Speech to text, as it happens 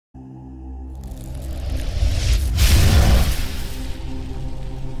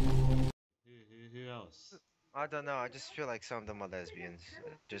I don't know. I just feel like some of them are lesbians.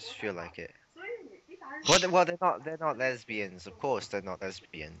 Just feel like it. Well, they're not. They're not lesbians. Of course, they're not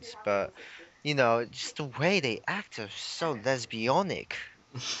lesbians. But you know, just the way they act are so lesbianic.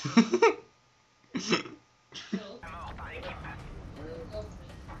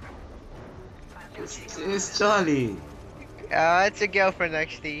 It's Charlie. It's your girlfriend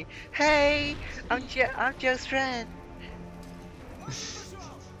actually. Hey, I'm Joe's friend.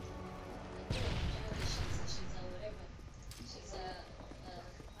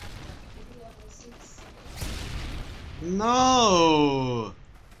 No.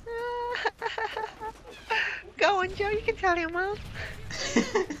 Go on, Joe. You can tell your mom.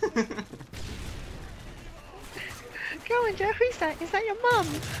 Go on, Joe. Who's that? Is that your mum?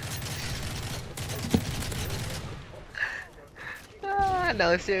 Ah,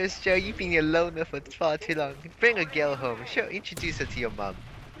 no, serious, Joe. You've been a loner for far too long. Bring a girl home. Sure, introduce her to your mum.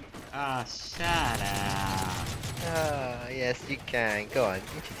 Ah, shut up. Ah, yes, you can. Go on,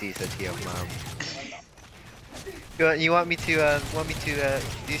 introduce her to your mum. You want me to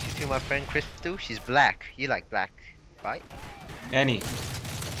introduce you to my friend Crystal? She's black. You like black, right? Annie.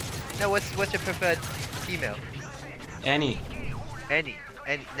 No, what's your preferred female? Annie. Any,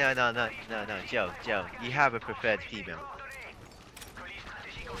 no, Joe. You have a preferred female.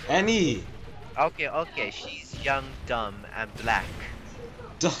 Annie. Okay, she's young, dumb, and black.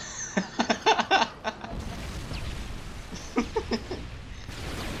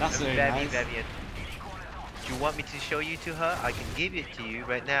 That's And very very, nice. very. Do you want me to show you to her? I can give it to you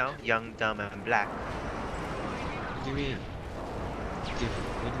right now. Young, dumb, and black. What do you mean? Give.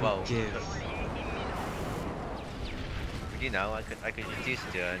 What do you Well, give? you know, I could introduce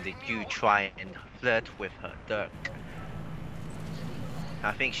her to her, and then you try and flirt with her. Dirk.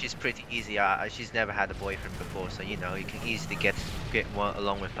 I think she's pretty easy. She's never had a boyfriend before, so you know you can easily get one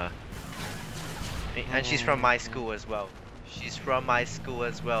along with her. And she's from my school as well. She's from my school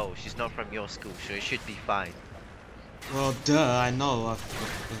as well. She's not from your school, so it should be fine. Well, duh. I know.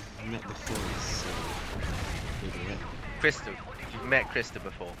 I've met before. So. Idiot. Crystal. You've met Crystal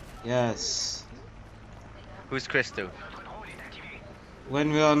before. Yes. Who's Crystal?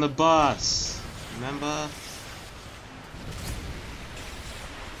 When we were on the bus. Remember?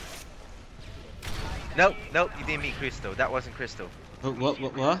 Nope, you didn't meet Crystal. That wasn't Crystal.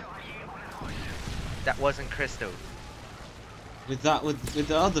 What? That wasn't Crystal. With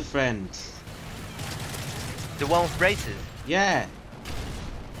the other friend. The one with braces. Yeah.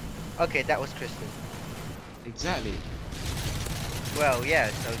 Okay, that was Crystal. Exactly. Well, yeah.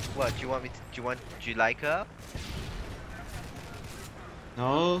 So, what do you want me to? Do you like her?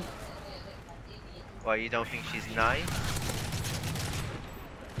 No. Or you don't think she's nice?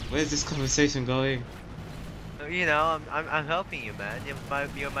 Where's this conversation going? You know, I'm helping you, man.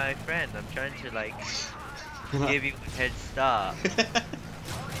 You're my friend. I'm trying to like give you a head start.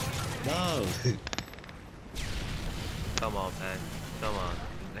 No. Come on, man. Come on.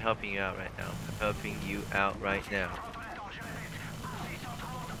 I'm helping you out right now. I'm helping you out right now.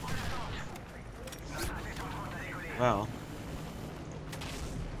 Well.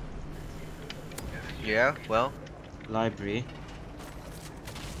 Yeah. Well, Library.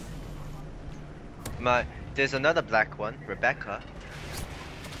 there's another black one, Rebecca.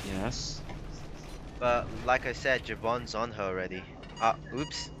 Yes. But like I said, Javon's on her already.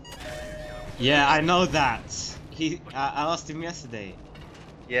 Oops. Yeah, I know that. I asked him yesterday.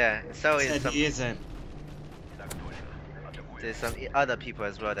 Yeah. So He is said some. he isn't. There's some other people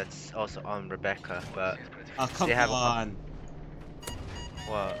as well that's also on Rebecca, but Oh, come they have. on.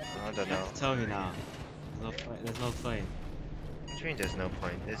 Well, I don't You know. have to tell me now. There's no point. What do you mean there's no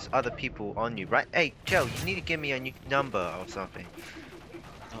point? There's other people on you, right? Hey, Joe, you need to give me a new number or something.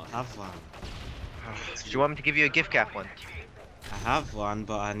 I don't have one. Do you want me to give you a gift gap one? I have one,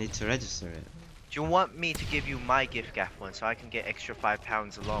 but I need to register it. Do you want me to give you my gift gap one so I can get extra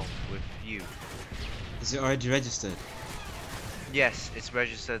 £5 along with you? Is it already registered? Yes, it's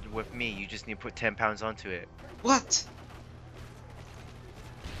registered with me. You just need to put £10 onto it. What?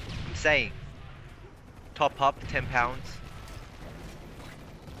 I'm saying, top up £10.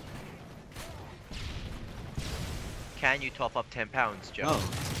 Can you top up £10, Joe? No.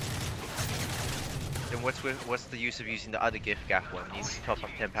 Then what's the use of using the other gift gap one? You need to top up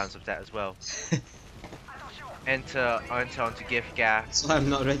 £10 of that as well. Enter onto gift gap. That's why I'm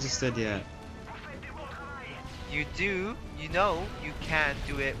not registered yet. You do, you know, you can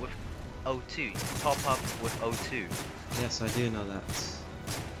do it with O2. You can top up with O2. Yes, I do know that.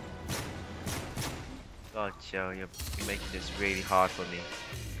 God, Joe, you're making this really hard for me.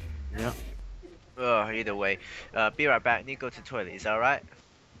 Yep. Ugh, either way. Be right back. Need to go to the toilet. Is that alright?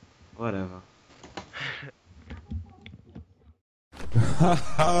 Whatever. Ha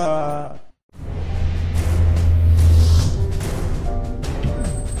ha!